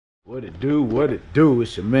What it do, what it do?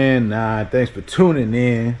 It's your man Nine. Thanks for tuning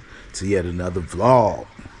in to yet another vlog.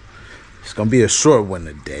 It's gonna be a short one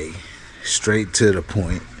today, straight to the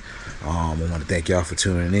point. I want to thank y'all for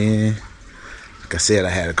tuning in. Like I said,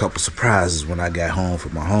 I had a couple surprises when I got home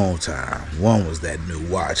from my home time. One was that new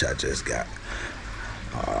watch I just got.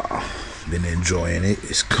 Been enjoying it.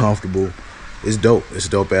 It's comfortable. It's dope. It's a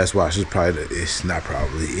dope ass watch.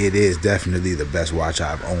 It is definitely the best watch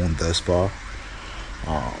I've owned thus far.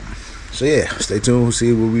 So yeah, stay tuned. We'll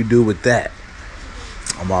see what we do with that.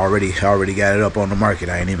 I already got it up on the market.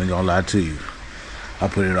 I ain't even gonna lie to you. I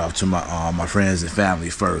put it off to my friends and family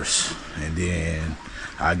first, and then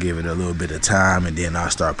I give it a little bit of time, and then I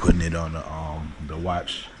start putting it on the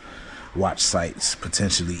watch sites,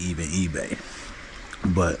 potentially even eBay.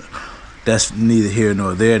 But that's neither here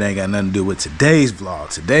nor there. It ain't got nothing to do with today's vlog.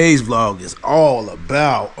 Today's vlog is all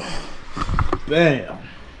about bam.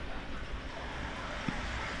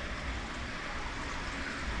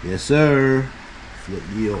 Yes, sir. Flip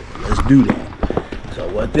me over. Let's do that.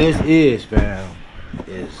 So what this is, fam,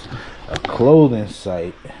 is a clothing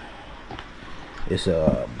site. It's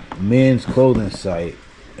a men's clothing site,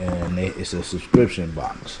 and it's a subscription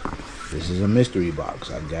box. This is a mystery box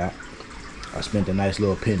I got. I spent a nice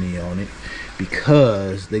little penny on it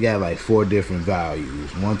because they got like 4 different values,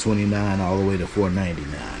 $129 all the way to $499.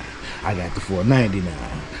 I got the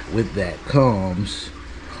 $499. With that comes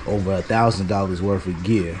over $1,000 worth of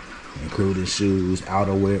gear, including shoes,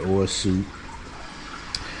 outerwear, or a suit,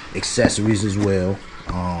 accessories as well.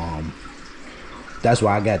 That's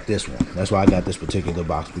why I got this one. That's why I got this particular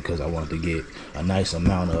box, because I wanted to get a nice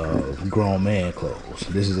amount of grown man clothes.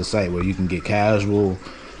 This is a site where you can get casual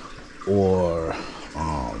or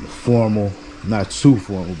formal, not too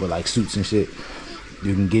formal, but like suits and shit.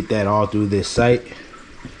 You can get that all through this site.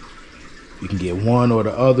 You can get one or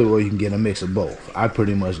the other, or you can get a mix of both. I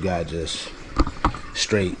pretty much got just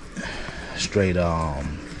straight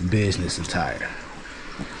business attire.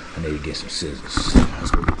 I need to get some scissors. Let's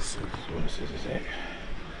go get the scissors. Where the scissors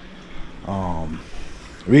at?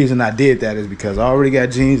 Reason I did that is because I already got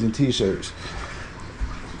jeans and t-shirts.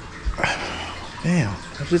 Damn,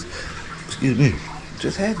 excuse me,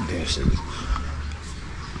 just had the damn scissors.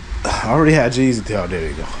 I already had jeans and t-shirts. There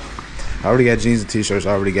you go. I already got jeans and t-shirts.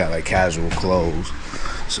 I already got like casual clothes.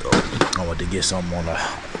 So I want to get something on the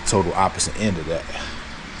total opposite end of that.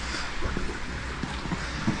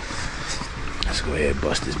 Let's go ahead and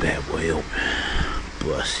bust this bad boy open.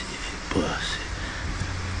 Bust it.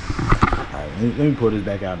 Alright, let me put this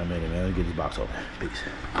back out in a minute, man. Let me get this box open. Peace.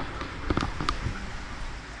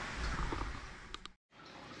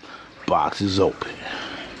 Box is open.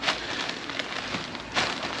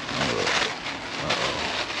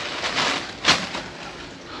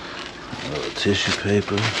 Tissue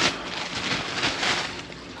paper.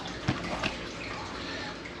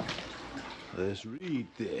 Let's read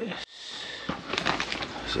this.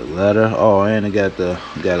 It's a letter. Oh, and it got a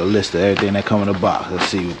list of everything that come in the box. Let's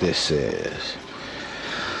see what this says.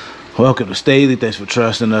 Welcome to Staley. Thanks for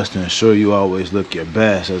trusting us to ensure you always look your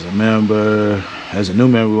best. As a new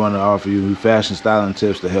member, we want to offer you fashion styling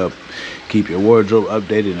tips to help keep your wardrobe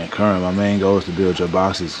updated and current. My main goal is to build your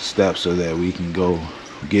boxes steps so that we can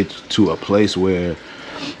get to a place where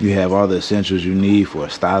you have all the essentials you need for a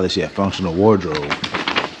stylish yet functional wardrobe.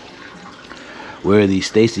 Wear these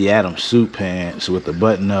Stacey Adams suit pants with the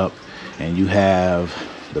button up, and you have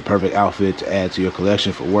the perfect outfit to add to your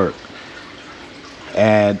collection for work.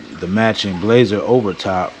 Add the matching blazer over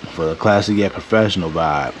top for the classy yet professional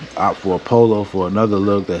vibe. Opt for a polo for another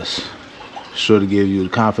look that's sure to give you the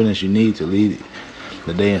confidence you need to lead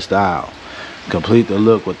the day in style. Complete the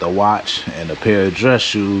look with the watch and a pair of dress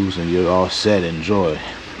shoes, and you're all set. Enjoy.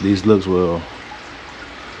 These looks will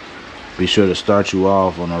be sure to start you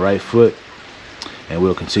off on the right foot, and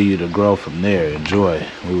we'll continue to grow from there. Enjoy.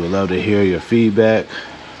 We would love to hear your feedback.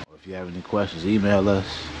 If you have any questions, email us.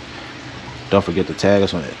 Don't forget to tag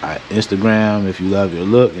us on Instagram if you love your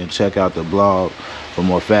look, and check out the blog for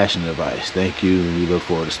more fashion advice. Thank you, and we look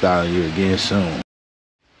forward to styling you again soon.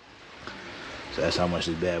 So that's how much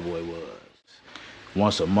this bad boy was.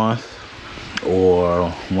 Once a month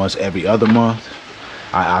or once every other month.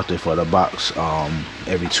 I opted for the box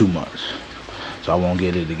every 2 months. So I won't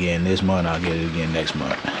get it again this month. I'll get it again next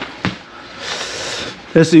month.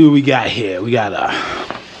 Let's see what we got here. We got a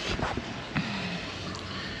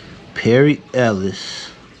Perry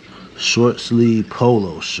Ellis short sleeve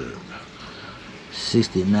polo shirt,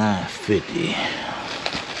 $69.50.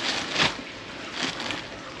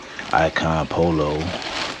 Icon polo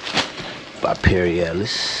by Perry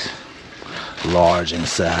Ellis, large in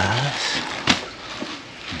size.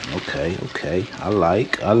 Okay, okay. I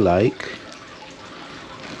like. The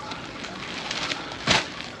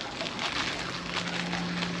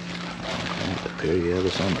period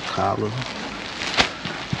on the collar.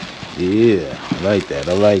 Yeah, I like that.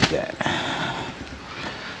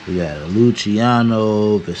 We got a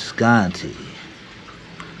Luciano Visconti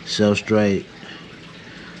self-straight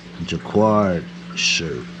jacquard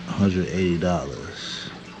shirt, $180.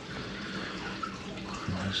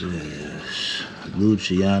 What's this?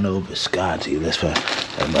 Luciano Visconti.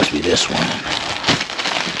 That must be this one.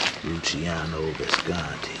 Luciano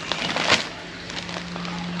Visconti,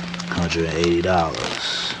 $180.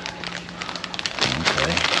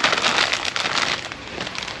 Okay.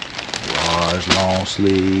 Large long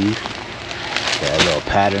sleeve. Got a little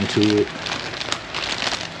pattern to it.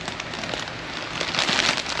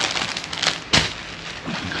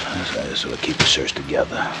 So we'll keep the shirts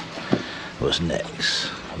together. What's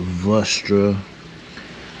next? Vustra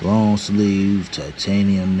long sleeve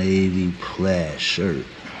titanium navy plaid shirt,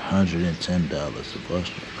 $110. A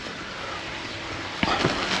Vustra.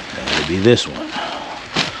 That'll be this one.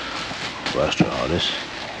 Vustra, all this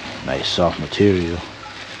nice soft material.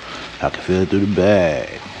 I can feel it through the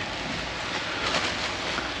bag.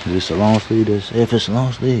 Is this a long sleeve? If it's a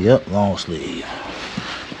long sleeve, yep, long sleeve.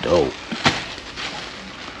 Dope.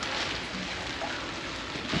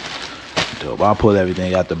 I'll pull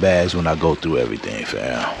everything out the bags when I go through everything,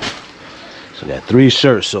 fam. So got 3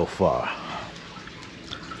 shirts so far.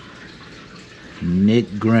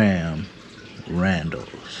 Nick Graham Randall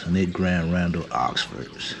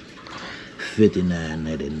Oxfords,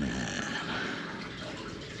 $59.99.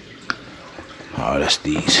 Oh, that's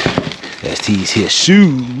these here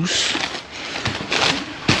shoes.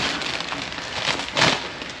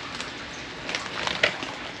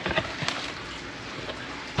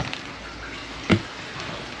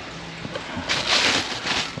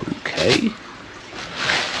 Okay.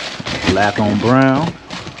 Black on brown.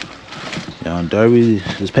 On derbies,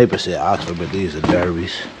 this paper said Oxford, but these are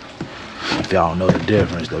derbies. If y'all don't know the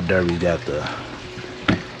difference, the derbies got the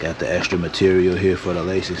extra material here for the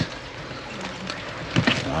laces. You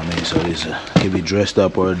know what I mean? So these can be dressed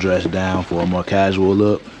up or dressed down for a more casual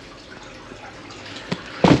look.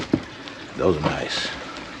 Those are nice.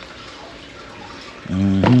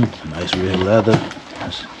 Nice real leather.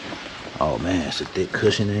 Oh man, it's a thick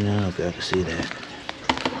cushion in there. I don't know if y'all can see that.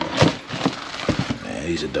 Man,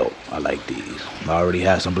 these are dope. I like these. I already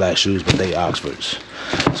have some black shoes, but they Oxfords.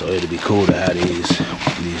 So it'd be cool to have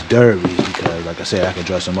these derbies because, like I said, I can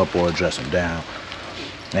dress them up or dress them down.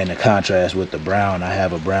 And the contrast with the brown, I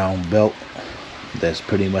have a brown belt that's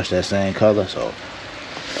pretty much that same color. So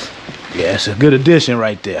yeah, it's a good addition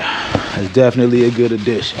right there. It's definitely a good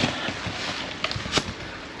addition.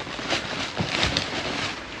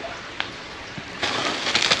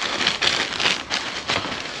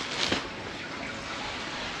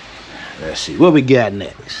 Let's see what we got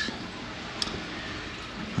next.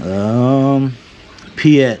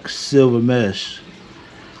 PX silver mesh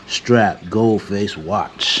strap gold face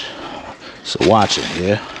watch. It's a watch in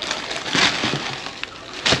here.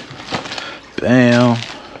 Bam.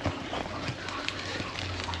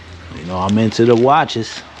 You know I'm into the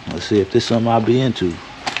watches. Let's see if this is something I'll be into.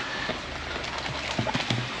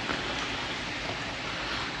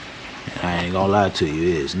 I ain't gonna lie to you,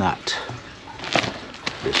 it is not.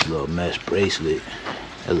 This little mesh bracelet,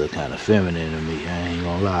 that look kind of feminine to me, I ain't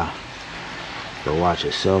gonna lie. The watch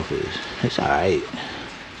itself it's alright.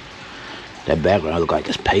 That background look like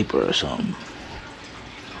it's paper or something.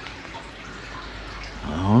 I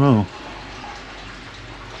don't know.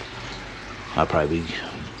 I'll probably be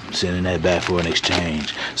sending that back for an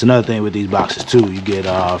exchange. It's another thing with these boxes too, you get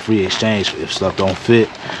free exchange if stuff don't fit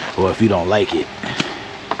or if you don't like it.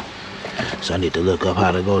 So I need to look up how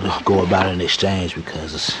to go about an exchange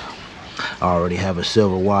because I already have a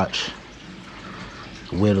silver watch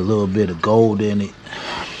with a little bit of gold in it.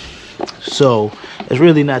 So it's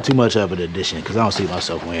really not too much of an addition because I don't see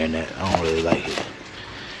myself wearing that. I don't really like it.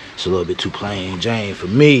 It's a little bit too plain Jane for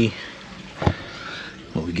me.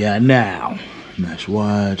 What we got now? Nice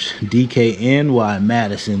watch. DKNY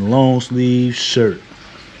Madison long sleeve shirt.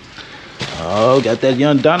 Oh, got that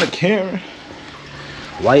young Donna Karen.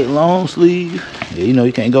 White long sleeve. Yeah, you know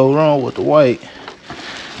you can't go wrong with the white.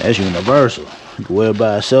 That's universal. You can wear it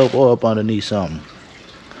by itself or up underneath something.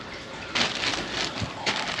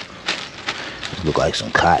 Look like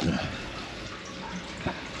some cotton.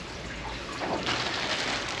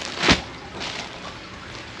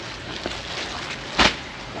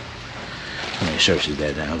 How many shirts is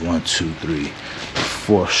that now? 1, 2, 3,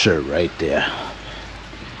 4th shirt right there.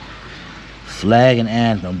 Flag and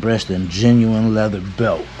anthem, breast and genuine leather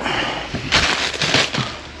belt.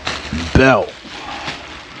 Belt.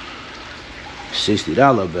 $60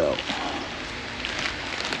 belt.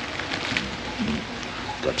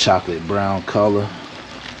 Got chocolate brown color.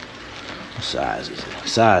 What size is it?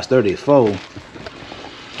 Size 34.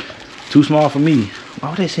 Too small for me. Why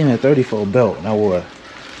would they send me a 34 belt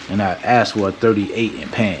and I asked for a 38 in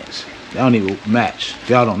pants? They don't even match.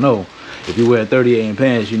 If y'all don't know, if you wear a 38 in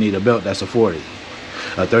pants, you need a belt that's a 40.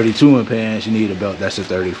 A 32 in pants, you need a belt that's a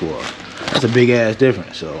 34. That's a big ass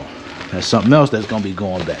difference. So that's something else that's gonna be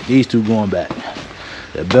going back. These two going back.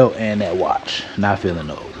 The belt and that watch. Not feeling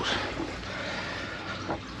those.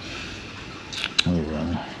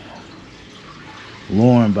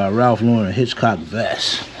 Lauren by Ralph Lauren Hitchcock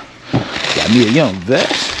vest. Got me a young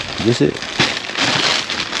vest. This it.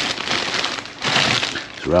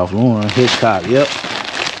 It's Ralph Lauren Hitchcock. Yep.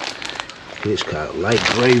 Hitchcock light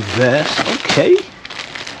gray vest. Okay.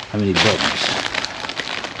 How many buttons?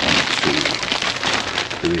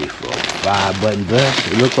 1, 2, 3, 4, 5 button vest.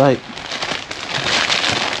 It look like.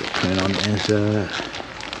 The print on the inside.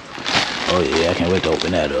 Oh yeah, I can't wait to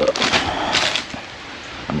open that up.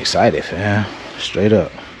 I'm excited, fam. Straight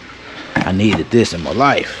up. I needed this in my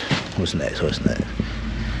life. What's next? What's next?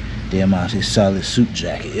 Damn, I see solid suit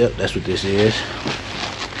jacket. Yep, that's what this is.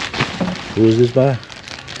 Who is this by?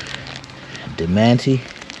 Demanti.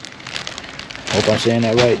 Hope I'm saying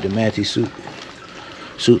that right. Demanti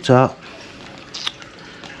suit top.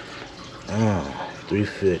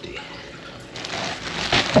 $350.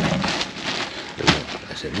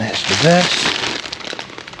 Does it match the vest?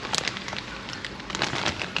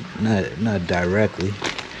 Not directly.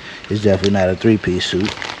 It's definitely not a 3-piece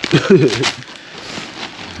suit.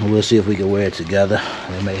 We'll see if we can wear it together.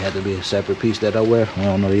 It may have to be a separate piece that I wear. I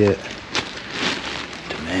don't know yet.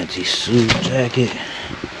 Demanti suit jacket.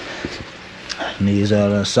 And these are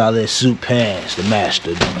the solid suit pants to match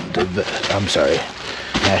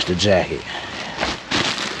match the jacket.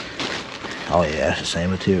 Oh yeah, that's the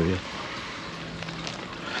same material.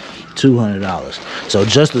 $200. So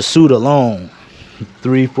just the suit alone,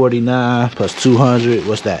 $349 plus $200.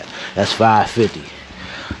 What's that? That's $550.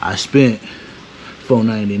 I spent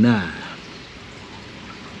 $499.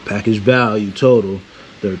 Package value total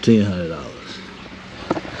 $1,300.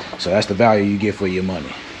 So that's the value you get for your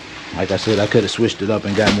money. Like I said, I could have switched it up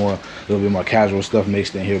and got a little bit more casual stuff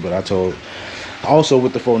mixed in here, but I told. Also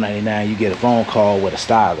with the $499, you get a phone call with a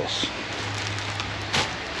stylist.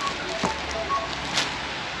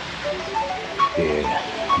 Yeah,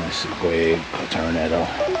 let's see, go ahead, turn that on.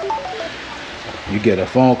 You get a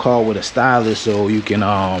phone call with a stylist so you can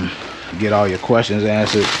get all your questions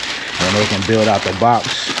answered, and they can build out the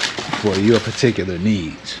box for your particular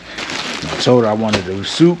needs. And I told her I wanted a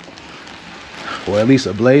suit, or at least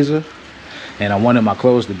a blazer, and I wanted my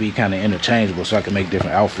clothes to be kind of interchangeable so I can make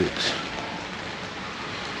different outfits.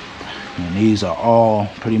 And these are all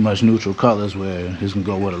pretty much neutral colors where this can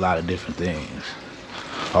go with a lot of different things.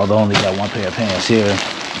 Although I only got one pair of pants here,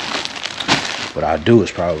 what I'll do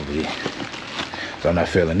is probably, so I'm not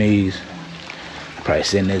feeling these, I'll probably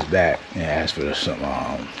send this back and ask for some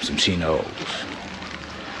chinos,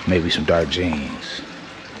 maybe some dark jeans.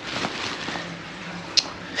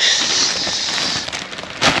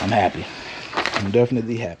 I'm happy. I'm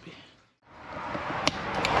definitely happy.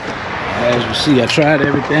 As you see, I tried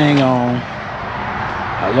everything on.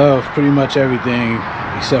 I love pretty much everything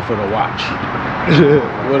except for the watch.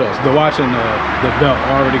 What else? The watch and the belt.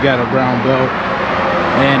 I already got a brown belt,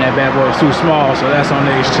 and that bad boy is too small, so that's on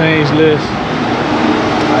the exchange list.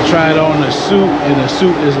 I tried on the suit, and the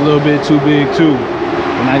suit is a little bit too big too.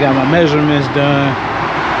 When I got my measurements done,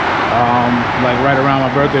 like right around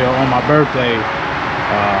my birthday or on my birthday,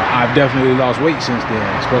 I've definitely lost weight since then,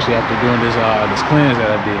 especially after doing this cleanse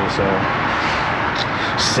that I did. So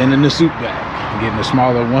sending the suit back, getting the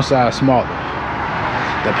smaller, one size smaller.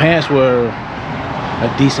 The pants were a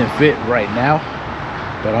decent fit right now,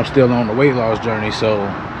 but I'm still on the weight loss journey, so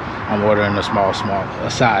I'm ordering a size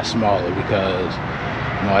smaller, because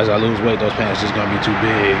you know, as I lose weight, those pants just gonna be too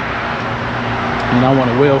big, and I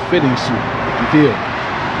want a well-fitting suit, if you feel me.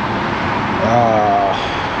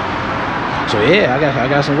 So yeah, I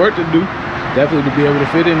got some work to do, definitely, to be able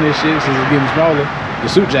to fit in this shit since it's getting smaller.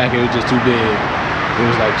 The suit jacket was just too big. It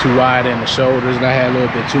was like too wide in the shoulders, and I had a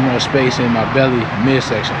little bit too much space in my belly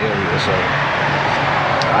midsection area. So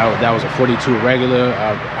that was a 42 regular.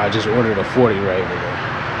 I just ordered a 40 regular.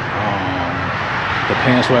 The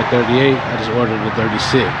pants were at 38. I just ordered a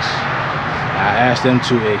 36. I asked them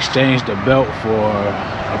to exchange the belt for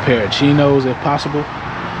a pair of chinos if possible.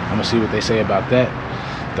 I'm gonna see what they say about that.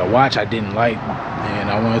 The watch I didn't like, and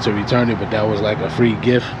I wanted to return it, but that was like a free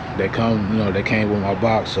gift that that came with my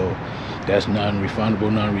box, so that's non-refundable,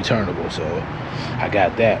 non-returnable. So I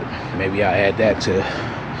got that. Maybe I'll add that to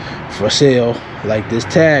for sale, like this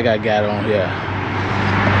tag I got on here.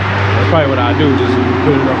 That's probably what I do, just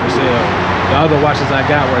put it up for sale. The other watches I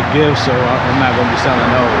got were gifts, so I'm not gonna be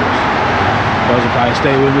selling those. Those will probably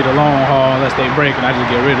stay with me the long haul unless they break and I just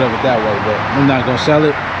get rid of it that way. But I'm not gonna sell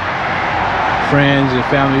it. Friends and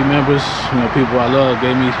family members, people I love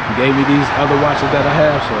gave me these other watches that I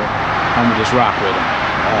have, so I'm gonna just rock with them.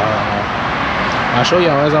 I'll show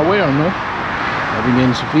y'all as I wear them, though. I've been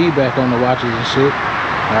getting some feedback on the watches and shit.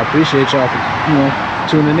 I appreciate y'all for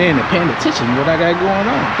tuning in and paying attention to what I got going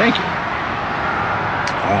on. Thank you.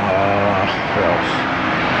 What else?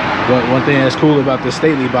 But one thing that's cool about the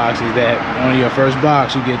Stately box is that on your first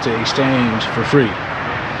box you get to exchange for free.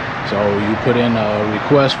 So you put in a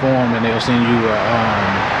request form and they'll send you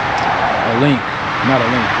a link, not a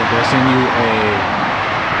link, but they'll send you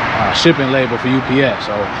a shipping label for UPS.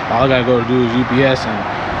 So all I gotta go to do is UPS and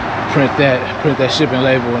print that shipping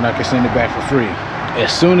label, and I can send it back for free.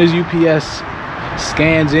 As soon as UPS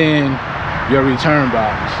scans in your return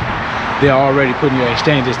box, they're already putting your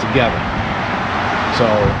exchanges together. So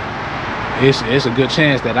it's a good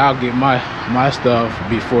chance that I'll get my stuff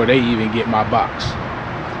before they even get my box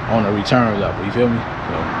on a return level, you feel me?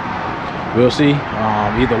 So we'll see.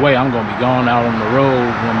 Either way, I'm gonna be going out on the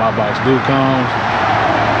road when my box due comes,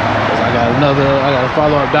 because I got a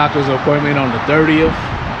follow-up doctor's appointment on the 30th,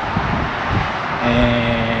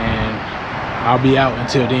 and I'll be out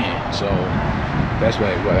until then. So that's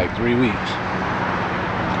like what, like 3 weeks,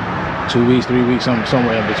 2 weeks, 3 weeks,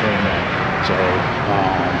 somewhere in between that. So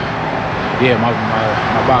yeah, my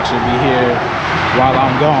box should be here while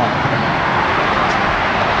I'm gone.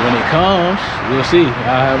 When it comes, we'll see.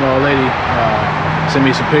 I'll have my old lady send me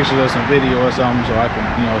some pictures or some video or something, so I can,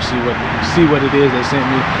 see what it is they sent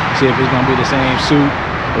me. See if it's gonna be the same suit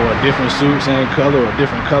or a different suit, same color or a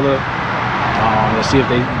different color. Let's see if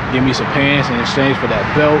they give me some pants in exchange for that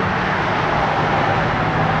belt.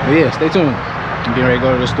 But yeah, stay tuned. I'm getting ready to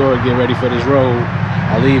go to the store, get ready for this road.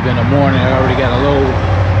 I leave in the morning. I already got a load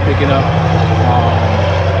picking up.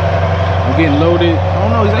 I'm getting loaded. I don't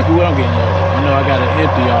know exactly what I'm getting loaded. I know I got an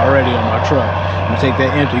empty already on my truck. I'm gonna take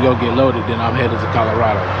that empty, go get loaded, then I'm headed to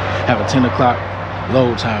Colorado. Have a 10 o'clock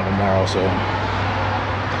load time tomorrow, so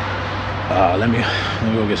let me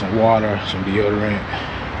go get some water, some deodorant,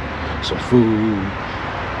 some food,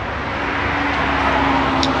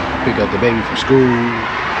 pick up the baby from school,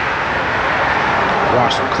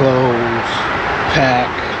 wash some clothes, pack.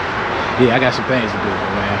 Yeah, I got some things to do,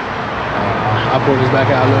 man. I'll pull this back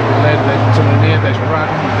out a little bit later. Thanks for tuning in. Thanks for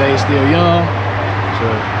rocking. The day's still young. So,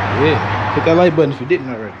 yeah. Hit that like button if you didn't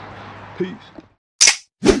already. Peace.